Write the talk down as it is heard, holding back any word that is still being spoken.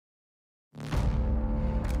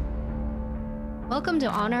Welcome to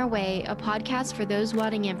On Our Way, a podcast for those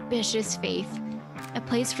wanting ambitious faith, a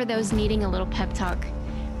place for those needing a little pep talk,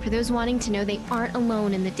 for those wanting to know they aren't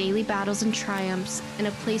alone in the daily battles and triumphs, and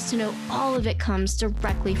a place to know all of it comes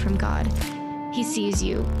directly from God. He sees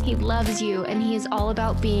you, He loves you, and He is all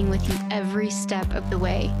about being with you every step of the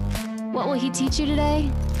way. What will He teach you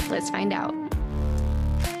today? Let's find out.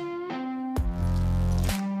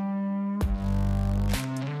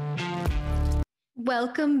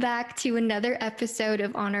 Welcome back to another episode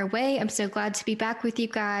of On Our Way. I'm so glad to be back with you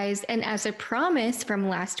guys. And as a promise from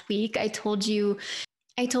last week, I told you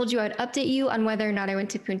I'd update you on whether or not I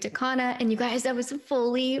went to Punta Cana. And you guys, I was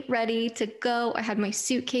fully ready to go. I had my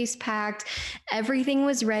suitcase packed. Everything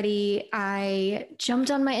was ready. I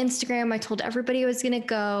jumped on my Instagram. I told everybody I was going to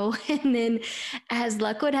go. And then as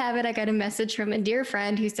luck would have it, I got a message from a dear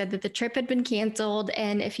friend who said that the trip had been canceled.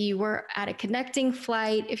 And if you were at a connecting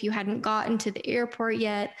flight, if you hadn't gotten to the airport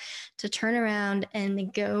yet, to turn around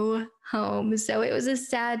and go home. So it was a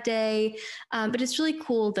sad day, but it's really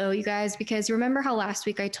cool though, you guys, because remember how last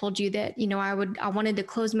week I told you that, I wanted to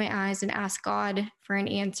close my eyes and ask God for an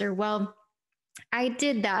answer. Well, I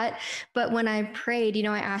did that, but when I prayed,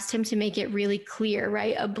 I asked him to make it really clear,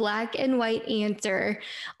 right? A black and white answer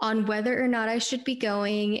on whether or not I should be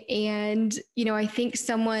going. And, I think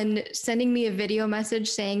someone sending me a video message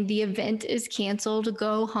saying the event is canceled,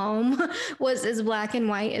 go home was as black and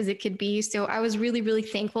white as it could be. So I was really, really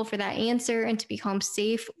thankful for that answer and to be home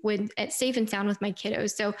safe and sound with my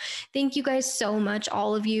kiddos. So thank you guys so much,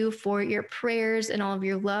 all of you, for your prayers and all of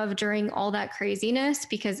your love during all that craziness,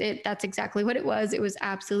 because that's exactly what it was. It was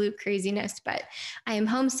absolute craziness, but I am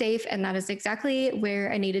home safe, and that is exactly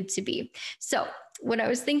where I needed to be. So when I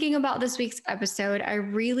was thinking about this week's episode, I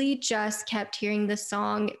really just kept hearing the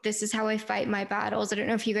song, This Is How I Fight My Battles. I don't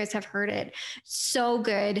know if you guys have heard it. So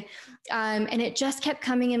good. And it just kept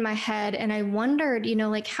coming in my head. And I wondered,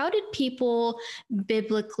 how did people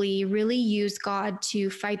biblically really use God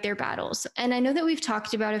to fight their battles? And I know that we've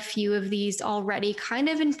talked about a few of these already, kind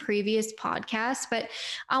of in previous podcasts, but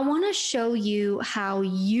I want to show you how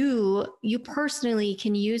you personally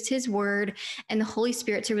can use His word and the Holy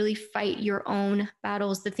Spirit to really fight your own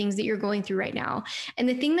battles, the things that you're going through right now. And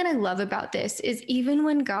the thing that I love about this is even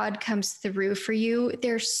when God comes through for you,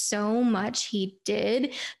 there's so much He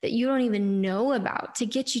did that you don't even know about to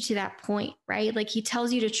get you to that point, right? Like He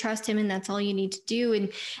tells you to trust Him, and that's all you need to do.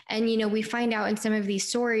 And we find out in some of these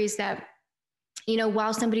stories that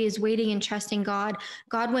while somebody is waiting and trusting God,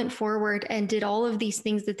 God went forward and did all of these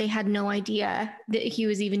things that they had no idea that He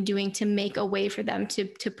was even doing to make a way for them to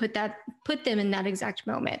put them in that exact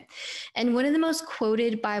moment. And one of the most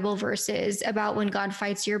quoted Bible verses about when God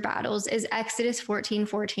fights your battles is Exodus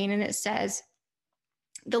 14:14, and it says,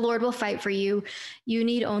 "The Lord will fight for you. You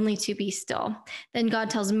need only to be still." Then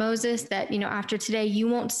God tells Moses that, after today, you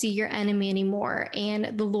won't see your enemy anymore,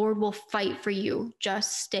 and the Lord will fight for you.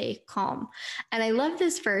 Just stay calm. And I love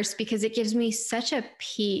this verse because it gives me such a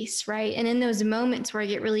peace, right? And in those moments where I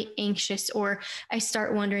get really anxious, or I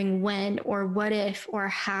start wondering when, or what if, or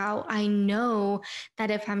how, I know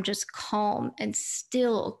that if I'm just calm and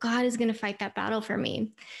still, God is going to fight that battle for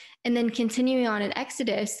me. And then continuing on in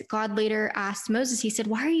Exodus, God later asked Moses, He said,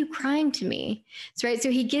 "Why are you crying to me?" So, right.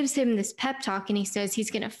 So He gives him this pep talk and He says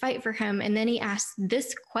He's going to fight for him. And then He asks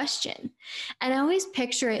this question. And I always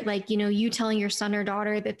picture it like, you telling your son or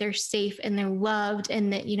daughter that they're safe and they're loved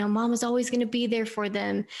and that, mom is always going to be there for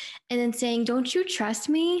them. And then saying, "Don't you trust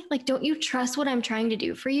me? Like, don't you trust what I'm trying to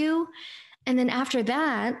do for you?" And then after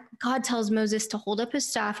that, God tells Moses to hold up his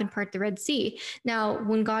staff and part the Red Sea. Now,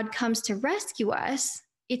 when God comes to rescue us,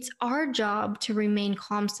 it's our job to remain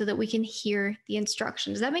calm so that we can hear the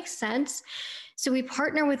instruction. Does that make sense? So we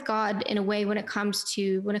partner with God in a way when it comes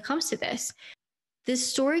to this. This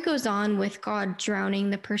story goes on with God drowning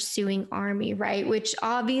the pursuing army, right? Which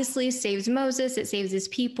obviously saves Moses, it saves his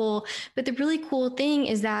people. But the really cool thing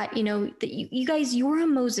is that, that you guys, you're a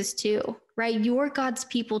Moses too, right? You're God's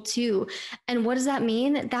people too. And what does that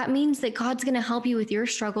mean? That means that God's going to help you with your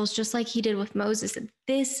struggles, just like He did with Moses.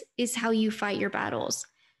 This is how you fight your battles.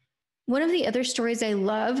 One of the other stories I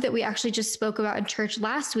love that we actually just spoke about in church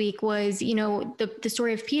last week was, the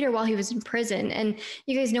story of Peter while he was in prison. And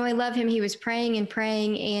you guys know I love him. He was praying,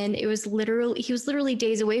 and he was literally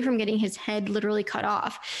days away from getting his head literally cut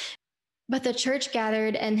off. But the church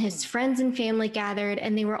gathered and his friends and family gathered,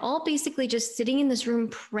 and they were all basically just sitting in this room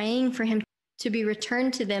praying for him to be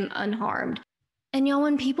returned to them unharmed. And y'all,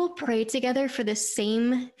 when people pray together for the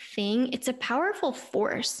same thing, it's a powerful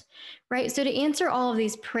force, right? So to answer all of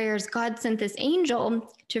these prayers, God sent this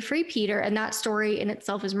angel to free Peter. And that story in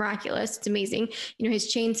itself is miraculous. It's amazing.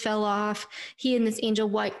 His chains fell off. He and this angel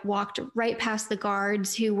walked right past the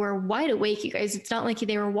guards who were wide awake, you guys. It's not like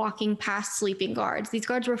they were walking past sleeping guards. These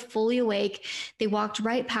guards were fully awake. They walked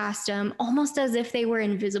right past him, almost as if they were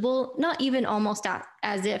invisible, not even almost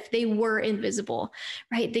as if they were invisible,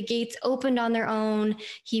 right? The gates opened on their own.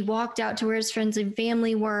 He walked out to where his friends and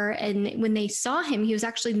family were. And when they saw him, he was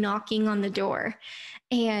actually knocking on the door.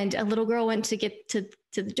 And a little girl went to get to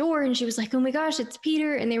the door and she was like, oh my gosh, it's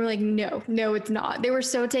Peter. And they were like, no, it's not. They were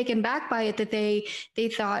so taken back by it that they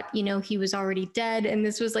thought, he was already dead. And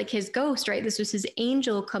this was like his ghost, right? This was his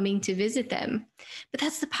angel coming to visit them. But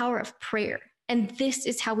that's the power of prayer. And this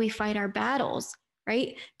is how we fight our battles,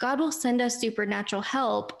 right? God will send us supernatural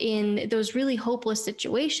help in those really hopeless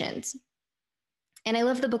situations. And I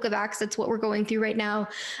love the book of Acts. That's what we're going through right now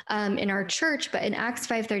in our church. But in Acts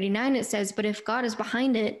 5:39, it says, but if God is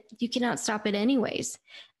behind it, you cannot stop it anyways,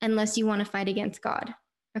 unless you want to fight against God.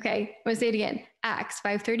 Okay, I'm going to say it again. Acts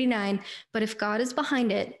 5:39, but if God is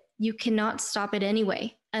behind it, you cannot stop it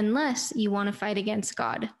anyway, unless you want to fight against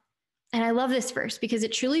God. And I love this verse because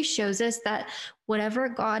it truly shows us that whatever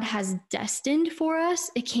God has destined for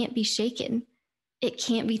us, it can't be shaken. It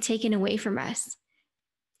can't be taken away from us.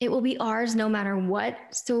 It will be ours no matter what.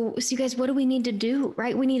 So you guys, what do we need to do,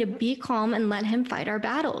 right? We need to be calm and let him fight our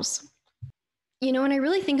battles. And I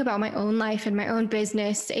really think about my own life and my own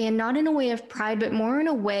business, and not in a way of pride, but more in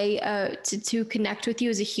a way to connect with you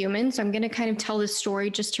as a human. So I'm going to kind of tell this story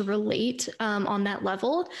just to relate on that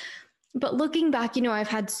level. But looking back, I've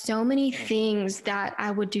had so many things that I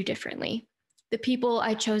would do differently. The people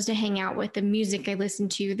I chose to hang out with, the music I listened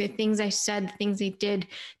to, the things I said, the things I did,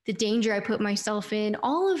 the danger I put myself in,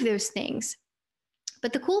 all of those things.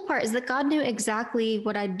 But the cool part is that God knew exactly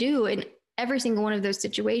what I'd do in every single one of those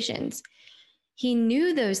situations. He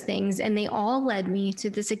knew those things, and they all led me to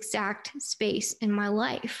this exact space in my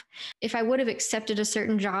life. If I would have accepted a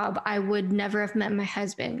certain job, I would never have met my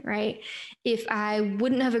husband, right? If I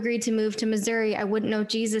wouldn't have agreed to move to Missouri, I wouldn't know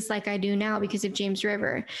Jesus like I do now because of James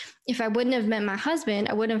River. If I wouldn't have met my husband,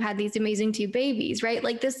 I wouldn't have had these amazing 2 babies, right?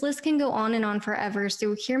 Like this list can go on and on forever.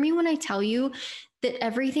 So hear me when I tell you that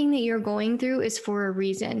everything that you're going through is for a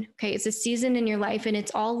reason, okay? It's a season in your life, and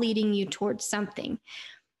it's all leading you towards something.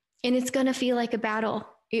 And it's going to feel like a battle.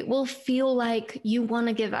 It will feel like you want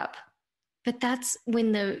to give up. But that's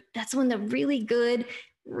when the really good,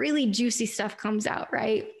 really juicy stuff comes out,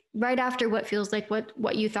 right? Right after what feels like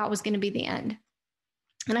what you thought was going to be the end.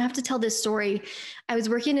 And I have to tell this story. I was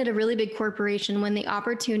working at a really big corporation when the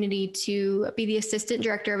opportunity to be the assistant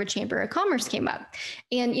director of a chamber of commerce came up.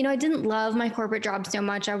 And, I didn't love my corporate job so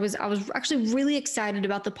much. I was actually really excited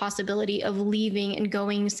about the possibility of leaving and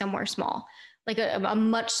going somewhere small, like a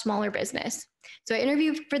much smaller business. So I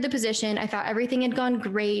interviewed for the position. I thought everything had gone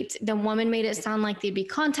great. The woman made it sound like they'd be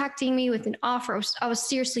contacting me with an offer. I was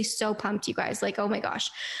seriously so pumped, you guys. Like, oh my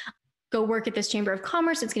gosh, go work at this chamber of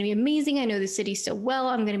commerce. It's going to be amazing. I know the city so well.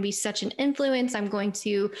 I'm going to be such an influence. I'm going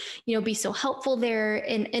to, be so helpful there.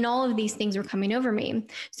 And all of these things were coming over me.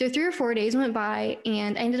 So 3 or 4 days went by,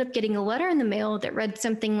 and I ended up getting a letter in the mail that read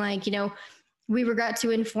something like, we regret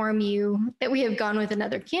to inform you that we have gone with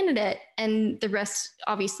another candidate. And the rest,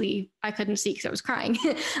 obviously, I couldn't see because I was crying.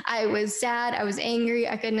 I was sad. I was angry.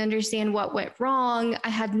 I couldn't understand what went wrong. I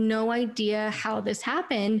had no idea how this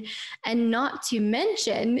happened. And not to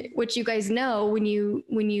mention, which you guys know, when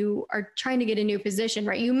you are trying to get a new position,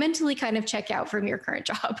 right? You mentally kind of check out from your current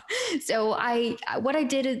job. So what I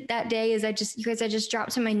did that day is I just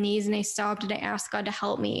dropped to my knees and I sobbed and I asked God to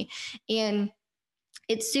help me. And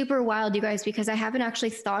it's super wild, you guys, because I haven't actually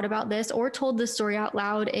thought about this or told this story out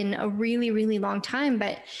loud in a really, really long time.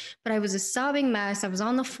 But I was a sobbing mess. I was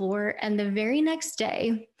on the floor. And the very next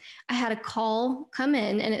day, I had a call come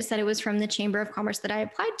in, and it said it was from the Chamber of Commerce that I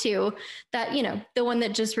applied to, that, the one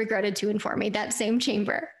that just regretted to inform me, that same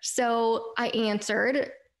chamber. So I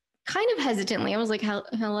answered kind of hesitantly. I was like,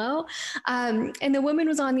 hello. And the woman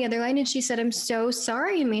was on the other line, and she said, I'm so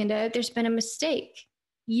sorry, Amanda, there's been a mistake.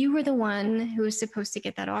 You were the one who was supposed to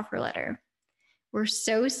get that offer letter. We're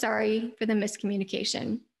so sorry for the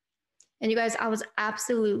miscommunication. And you guys, I was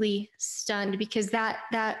absolutely stunned because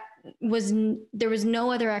there was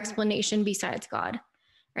no other explanation besides God,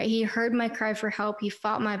 right? He heard my cry for help. He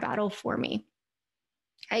fought my battle for me.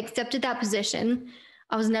 I accepted that position.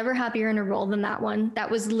 I was never happier in a role than that one.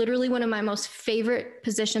 That was literally one of my most favorite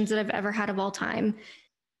positions that I've ever had of all time.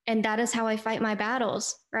 And that is how I fight my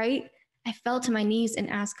battles, right? I fell to my knees and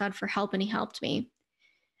asked God for help, and he helped me.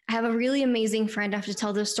 I have a really amazing friend. I have to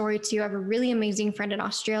tell this story too. I have a really amazing friend in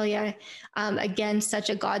Australia. Again, such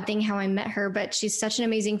a God thing how I met her, but she's such an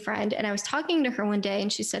amazing friend. And I was talking to her one day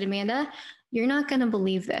and she said, Amanda, you're not going to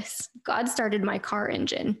believe this. God started my car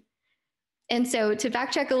engine. And so to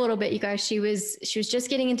backtrack a little bit, you guys, she was just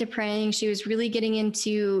getting into praying. She was really getting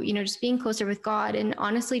into, just being closer with God, and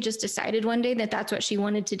honestly just decided one day that that's what she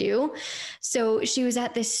wanted to do. So she was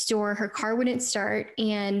at this store, her car wouldn't start.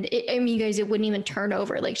 And you guys, it wouldn't even turn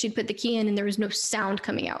over. Like she'd put the key in and there was no sound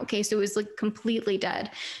coming out. Okay. So it was like completely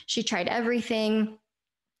dead. She tried everything.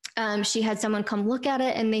 She had someone come look at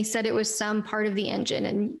it and they said it was some part of the engine.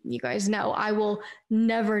 And you guys know, I will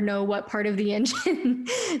never know what part of the engine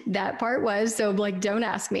that part was. So like, don't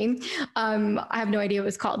ask me. I have no idea what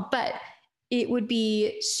it's called, but it would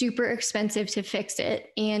be super expensive to fix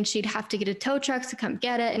it. And she'd have to get a tow truck to come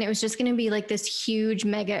get it. And it was just going to be like this huge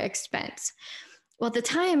mega expense. Well, at the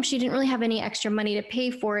time, she didn't really have any extra money to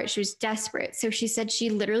pay for it. She was desperate. So she said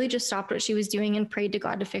she literally just stopped what she was doing and prayed to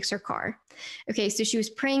God to fix her car. Okay, so she was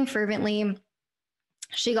praying fervently.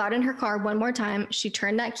 She got in her car one more time. She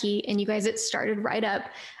turned that key, and you guys, it started right up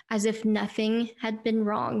as if nothing had been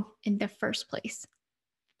wrong in the first place.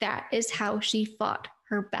 That is how she fought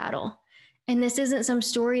her battle. And this isn't some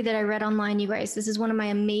story that I read online, you guys. This is one of my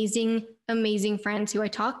amazing, amazing friends who I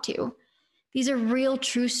talked to. These are real,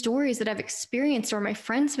 true stories that I've experienced or my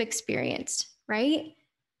friends have experienced, right?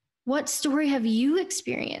 What story have you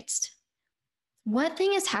experienced? What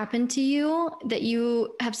thing has happened to you that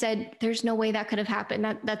you have said, there's no way that could have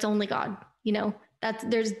happened? That's only God,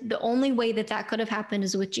 there's the only way that could have happened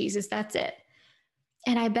is with Jesus. That's it.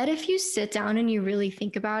 And I bet if you sit down and you really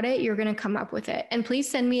think about it, you're going to come up with it. And please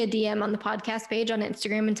send me a DM on the podcast page on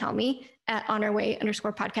Instagram and tell me at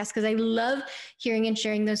 @onourway_podcast, because I love hearing and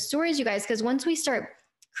sharing those stories, you guys, because once we start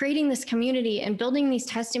creating this community and building these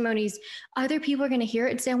testimonies, other people are going to hear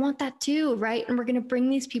it and say, I want that too, right? And we're going to bring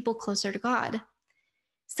these people closer to God.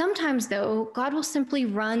 Sometimes though, God will simply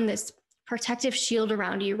run this protective shield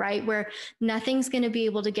around you, right? Where nothing's going to be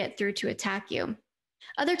able to get through to attack you.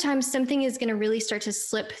 Other times, something is going to really start to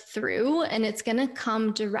slip through and it's going to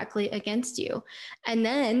come directly against you. And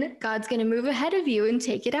then God's going to move ahead of you and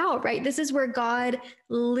take it out, right? This is where God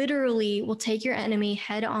literally will take your enemy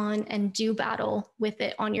head on and do battle with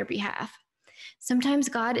it on your behalf. Sometimes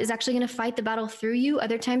God is actually going to fight the battle through you.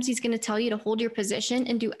 Other times he's going to tell you to hold your position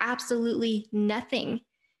and do absolutely nothing.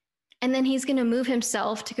 And then he's going to move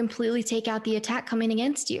himself to completely take out the attack coming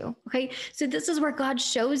against you. Okay. So this is where God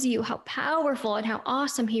shows you how powerful and how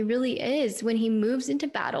awesome he really is when he moves into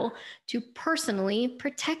battle to personally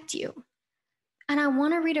protect you. And I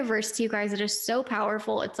want to read a verse to you guys that is so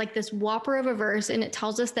powerful. It's like this whopper of a verse, and it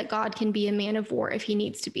tells us that God can be a man of war if he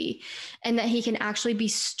needs to be, and that he can actually be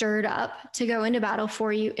stirred up to go into battle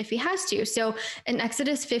for you if he has to. So in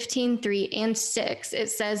Exodus 15:3-6, it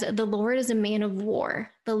says, the Lord is a man of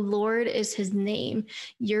war. The Lord is his name.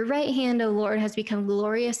 Your right hand, O Lord, has become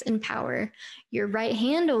glorious in power. Your right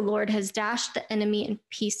hand, O Lord, has dashed the enemy in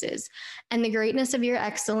pieces. And the greatness of your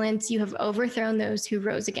excellence, you have overthrown those who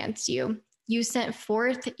rose against you. You sent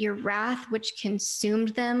forth your wrath, which consumed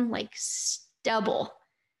them like stubble.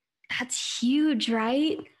 That's huge,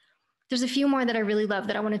 right? There's a few more that I really love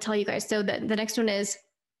that I want to tell you guys. So the next one is,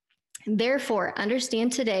 therefore,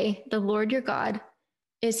 understand today, the Lord your God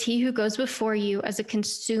is he who goes before you as a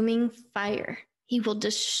consuming fire. He will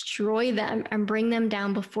destroy them and bring them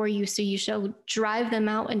down before you, so you shall drive them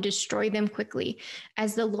out and destroy them quickly,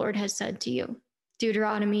 as the Lord has said to you.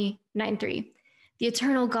 Deuteronomy 9:3. The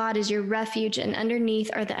eternal God is your refuge, and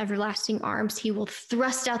underneath are the everlasting arms. He will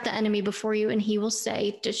thrust out the enemy before you, and he will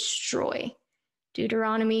say, destroy.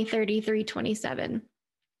 Deuteronomy 33:27.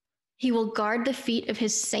 He will guard the feet of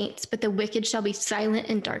his saints, but the wicked shall be silent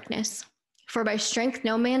in darkness. For by strength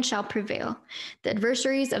no man shall prevail. The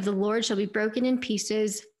adversaries of the Lord shall be broken in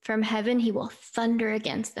pieces. From heaven he will thunder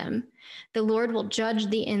against them. The Lord will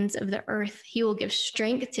judge the ends of the earth. He will give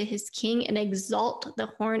strength to his king and exalt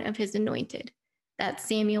the horn of his anointed. That's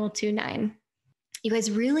Samuel 2:9. You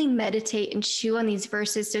guys really meditate and chew on these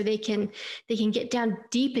verses so they can get down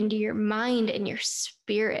deep into your mind and your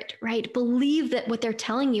spirit, right? Believe that what they're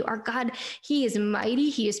telling you, our God, he is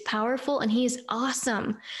mighty, he is powerful, and he is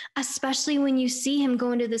awesome, especially when you see him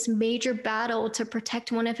go into this major battle to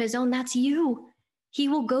protect one of his own. That's you. He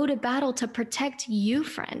will go to battle to protect you,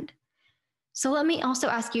 friend. So let me also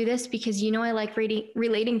ask you this, because I like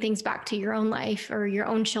relating things back to your own life or your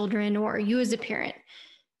own children or you as a parent.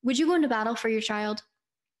 Would you go into battle for your child?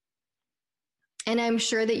 And I'm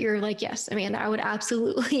sure that you're like, yes, Amanda, I would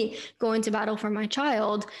absolutely go into battle for my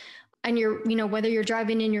child. and you're, whether you're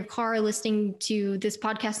driving in your car, listening to this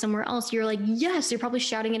podcast somewhere else, you're like, yes, you're probably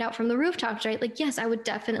shouting it out from the rooftops, right? Like, yes, I would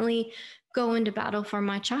definitely go into battle for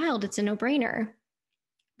my child. It's a no-brainer.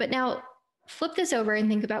 But now flip this over and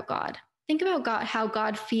think about God. Think about God, how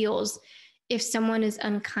God feels if someone is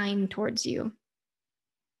unkind towards you,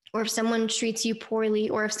 or if someone treats you poorly,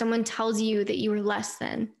 or if someone tells you that you are less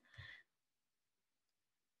than.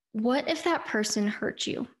 What if that person hurt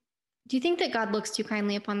you? Do you think that God looks too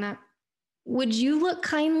kindly upon that? Would you look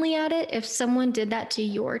kindly at it if someone did that to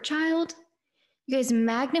your child? You guys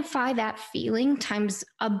magnify that feeling times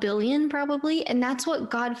a billion probably, and that's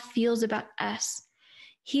what God feels about us.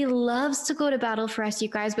 He loves to go to battle for us, you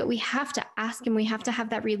guys, but we have to ask him. We have to have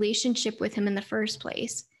that relationship with him in the first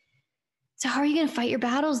place. So how are you going to fight your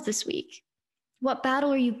battles this week? What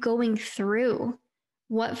battle are you going through?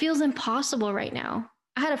 What feels impossible right now?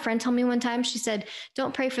 I had a friend tell me one time, she said,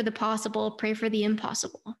 don't pray for the possible, pray for the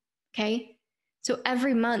impossible. Okay. So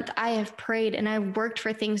every month I have prayed and I've worked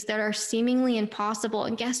for things that are seemingly impossible.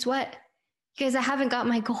 And guess what? You guys, I haven't got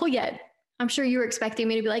my goal yet. I'm sure you were expecting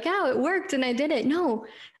me to be like, oh, it worked and I did it. No,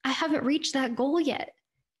 I haven't reached that goal yet.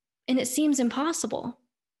 And it seems impossible.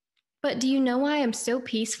 But do you know why I'm so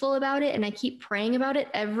peaceful about it? And I keep praying about it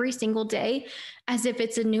every single day as if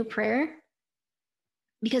it's a new prayer?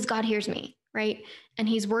 Because God hears me, right? And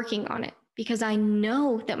he's working on it, because I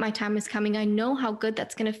know that my time is coming. I know how good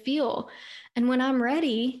that's going to feel. And when I'm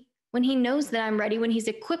ready, when he knows that I'm ready, when he's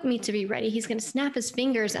equipped me to be ready, he's going to snap his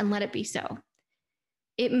fingers and let it be so.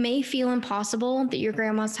 It may feel impossible that your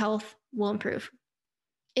grandma's health will improve.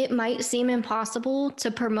 It might seem impossible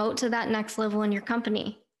to promote to that next level in your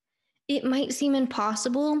company. It might seem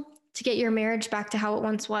impossible to get your marriage back to how it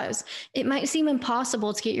once was. It might seem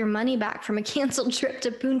impossible to get your money back from a canceled trip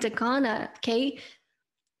to Punta Cana, okay?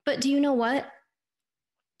 But do you know what?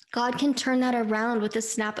 God can turn that around with the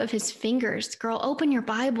snap of his fingers. Girl, open your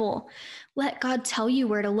Bible. Let God tell you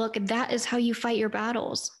where to look. That is how you fight your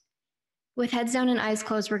battles. With heads down and eyes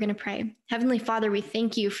closed, we're going to pray. Heavenly Father, we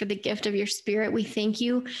thank you for the gift of your Spirit. We thank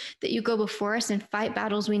you that you go before us and fight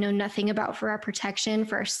battles we know nothing about, for our protection,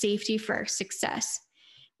 for our safety, for our success.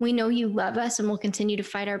 We know you love us and will continue to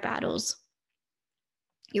fight our battles.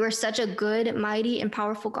 You are such a good, mighty, and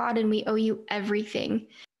powerful God, and we owe you everything.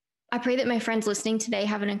 I pray that my friends listening today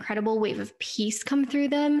have an incredible wave of peace come through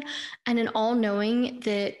them, and an all-knowing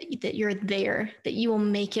that you're there, that you will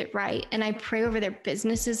make it right. And I pray over their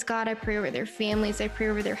businesses, God. I pray over their families. I pray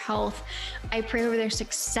over their health. I pray over their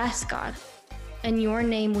success, God. In your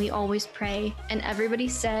name, we always pray. And everybody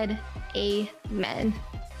said, amen.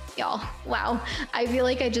 Y'all, wow. I feel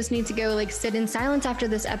like I just need to go sit in silence after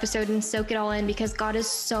this episode and soak it all in, because God is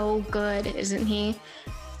so good, isn't he?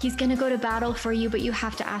 He's going to go to battle for you, but you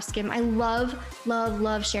have to ask him. I love, love,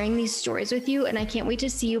 love sharing these stories with you, and I can't wait to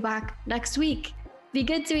see you back next week. Be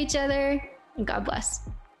good to each other, and God bless.